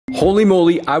Holy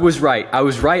moly, I was right. I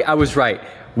was right.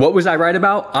 What was I right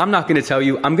about? I'm not gonna tell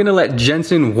you. I'm gonna let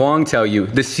Jensen Huang tell you,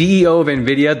 the CEO of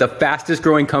NVIDIA, the fastest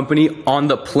growing company on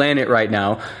the planet right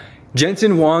now.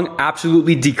 Jensen Huang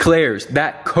absolutely declares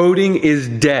that coding is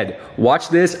dead. Watch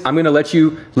this. I'm gonna let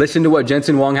you listen to what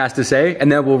Jensen Huang has to say,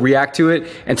 and then we'll react to it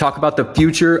and talk about the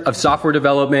future of software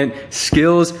development,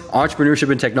 skills,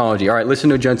 entrepreneurship, and technology. All right, listen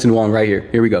to Jensen Huang right here.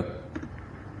 Here we go.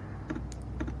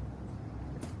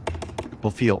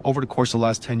 Feel over the course of the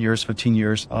last 10 years, 15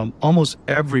 years, almost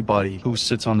everybody who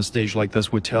sits on a stage like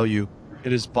this would tell you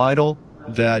it is vital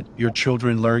that your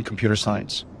children learn computer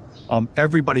science.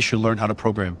 Everybody should learn how to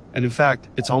program. And in fact,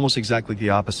 it's almost exactly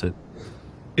the opposite.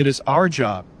 It is our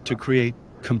job to create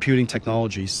computing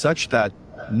technology such that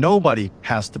nobody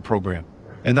has to program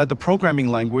and that the programming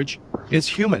language is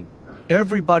human.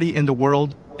 Everybody in the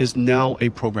world is now a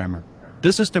programmer.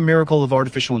 This is the miracle of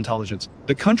artificial intelligence.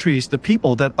 The countries, the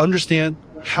people that understand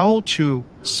how to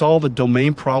solve a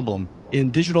domain problem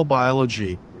in digital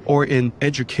biology or in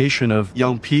education of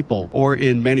young people or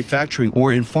in manufacturing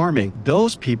or in farming,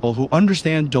 those people who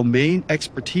understand domain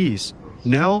expertise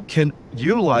now can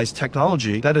utilize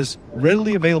technology that is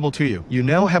readily available to you. You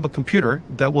now have a computer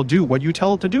that will do what you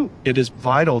tell it to do. It is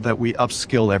vital that we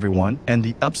upskill everyone, and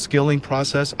the upskilling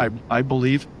process, I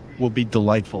believe, will be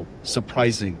delightful,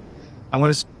 surprising.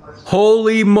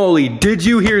 Holy moly, did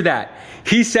you hear that?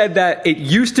 He said that it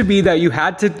used to be that you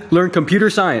had to learn computer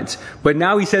science, but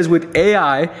now he says with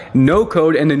AI, no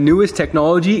code, and the newest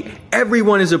technology,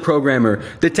 everyone is a programmer.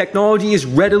 The technology is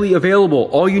readily available.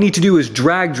 All you need to do is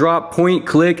drag, drop, point,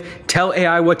 click, tell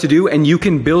AI what to do, and you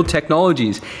can build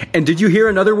technologies. And did you hear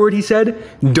another word he said?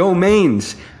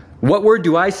 Domains. What word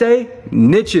do I say?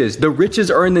 Niches. The riches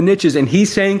are in the niches. And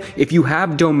he's saying if you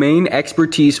have domain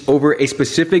expertise over a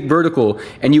specific vertical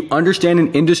and you understand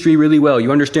an industry really well,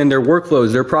 you understand their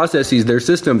workflows, their processes, their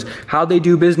systems, how they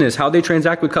do business, how they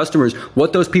transact with customers,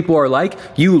 what those people are like,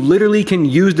 you literally can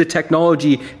use the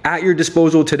technology at your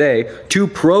disposal today to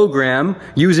program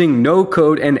using no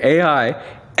code and AI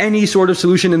any sort of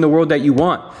solution in the world that you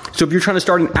want. So if you're trying to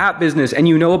start an app business and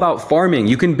you know about farming,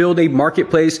 you can build a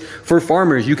marketplace for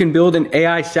farmers. You can build an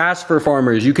AI SaaS for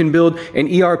farmers. You can build an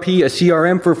ERP, a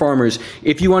CRM for farmers.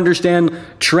 If you understand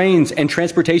trains and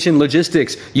transportation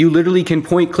logistics, you literally can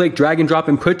point, click, drag and drop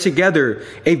and put together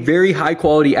a very high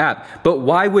quality app. But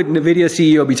why would NVIDIA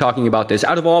CEO be talking about this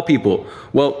out of all people?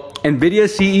 Well, NVIDIA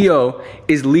CEO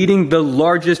is leading the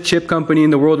largest chip company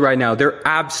in the world right now. They're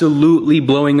absolutely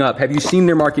blowing up. Have you seen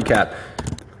their market cap?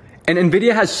 And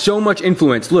NVIDIA has so much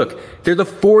influence. Look, they're the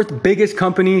fourth biggest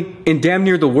company in damn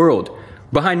near the world.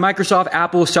 Behind Microsoft,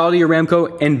 Apple, Saudi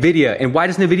Aramco, NVIDIA. And why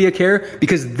does NVIDIA care?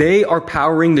 Because they are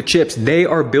powering the chips. They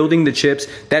are building the chips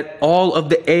that all of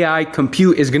the AI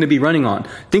compute is going to be running on.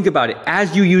 Think about it.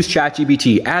 As you use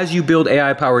ChatGPT, as you build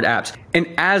AI-powered apps, and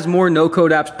as more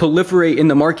no-code apps proliferate in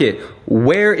the market,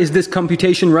 where is this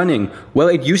computation running? Well,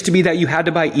 it used to be that you had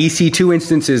to buy EC2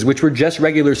 instances, which were just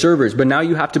regular servers, but now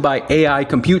you have to buy AI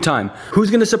compute time. Who's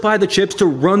going to supply the chips to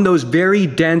run those very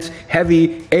dense,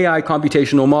 heavy AI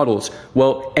computational models?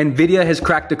 Well, NVIDIA has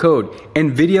cracked the code.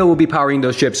 NVIDIA will be powering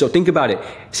those chips. So think about it.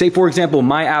 Say, for example,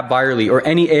 my app Virally or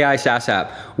any AI SaaS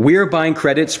app. We're buying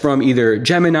credits from either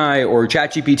Gemini or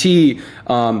ChatGPT,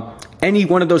 any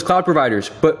one of those cloud providers.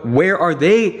 But where are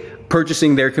they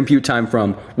purchasing their compute time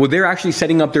from? Well, they're actually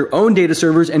setting up their own data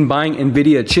servers and buying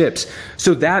NVIDIA chips.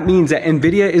 So that means that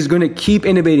NVIDIA is going to keep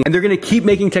innovating and they're going to keep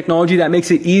making technology that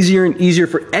makes it easier and easier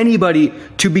for anybody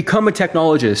to become a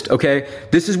technologist, okay?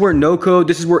 This is where no code,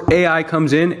 this is where AI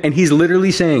comes in, and he's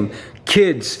literally saying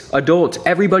kids, adults,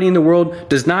 everybody in the world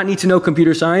does not need to know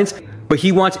computer science, but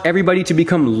he wants everybody to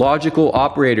become logical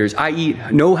operators, i.e.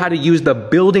 know how to use the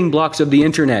building blocks of the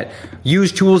internet,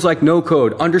 use tools like no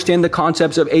code, understand the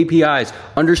concepts of APIs,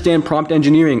 understand prompt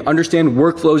engineering, understand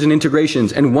workflows and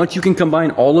integrations. And once you can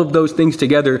combine all of those things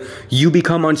together, you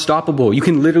become unstoppable. You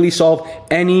can literally solve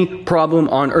any problem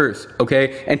on earth,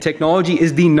 okay? And technology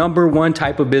is the #1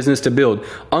 type of business to build.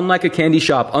 Unlike a candy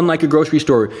shop, unlike a grocery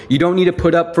store, you don't need to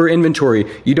put up for inventory.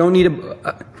 You don't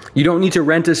need to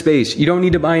rent a space. You don't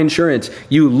need to buy insurance.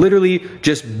 You literally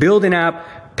just build an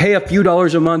app, pay a few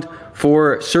dollars a month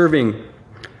for serving.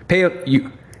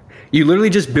 You literally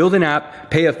just build an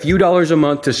app, pay a few dollars a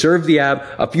month to serve the app,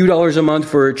 a few dollars a month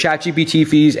for ChatGPT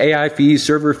fees, AI fees,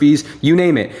 server fees, you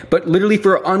name it. But literally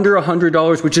for under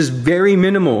 $100, which is very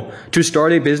minimal to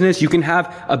start a business, you can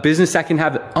have a business that can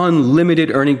have unlimited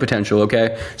earning potential,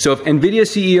 okay? So if NVIDIA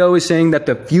CEO is saying that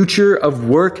the future of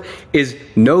work is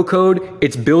no code,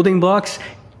 it's building blocks,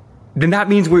 then that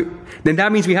means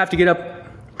we have to get up.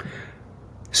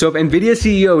 So if NVIDIA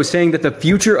CEO is saying that the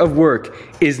future of work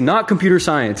is not computer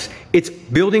science, it's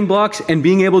building blocks and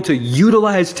being able to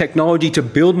utilize technology to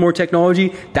build more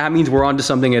technology, that means we're onto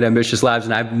something at Ambitious Labs,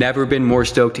 and I've never been more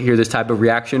stoked to hear this type of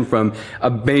reaction from a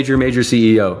major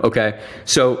CEO, okay?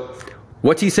 So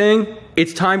what's he saying?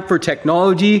 It's time for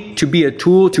technology to be a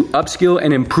tool to upskill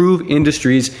and improve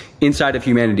industries inside of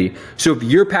humanity. So if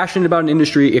you're passionate about an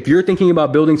industry, if you're thinking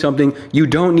about building something, you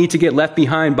don't need to get left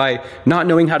behind by not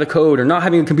knowing how to code or not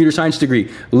having a computer science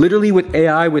degree. Literally with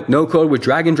AI, with no code, with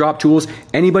drag and drop tools,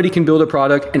 anybody can build a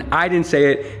product. And I didn't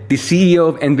say it. The CEO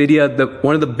of NVIDIA,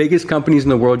 one of the biggest companies in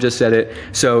the world, just said it.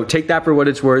 So take that for what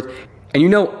it's worth. And you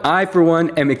know, I, for one,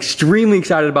 am extremely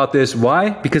excited about this. Why?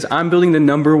 Because I'm building the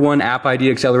 #1 app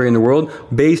idea accelerator in the world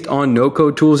based on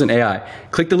no-code tools and AI.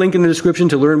 Click the link in the description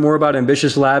to learn more about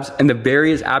Ambitious Labs and the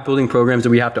various app building programs that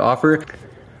we have to offer.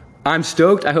 I'm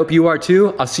stoked. I hope you are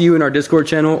too. I'll see you in our Discord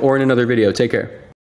channel or in another video. Take care.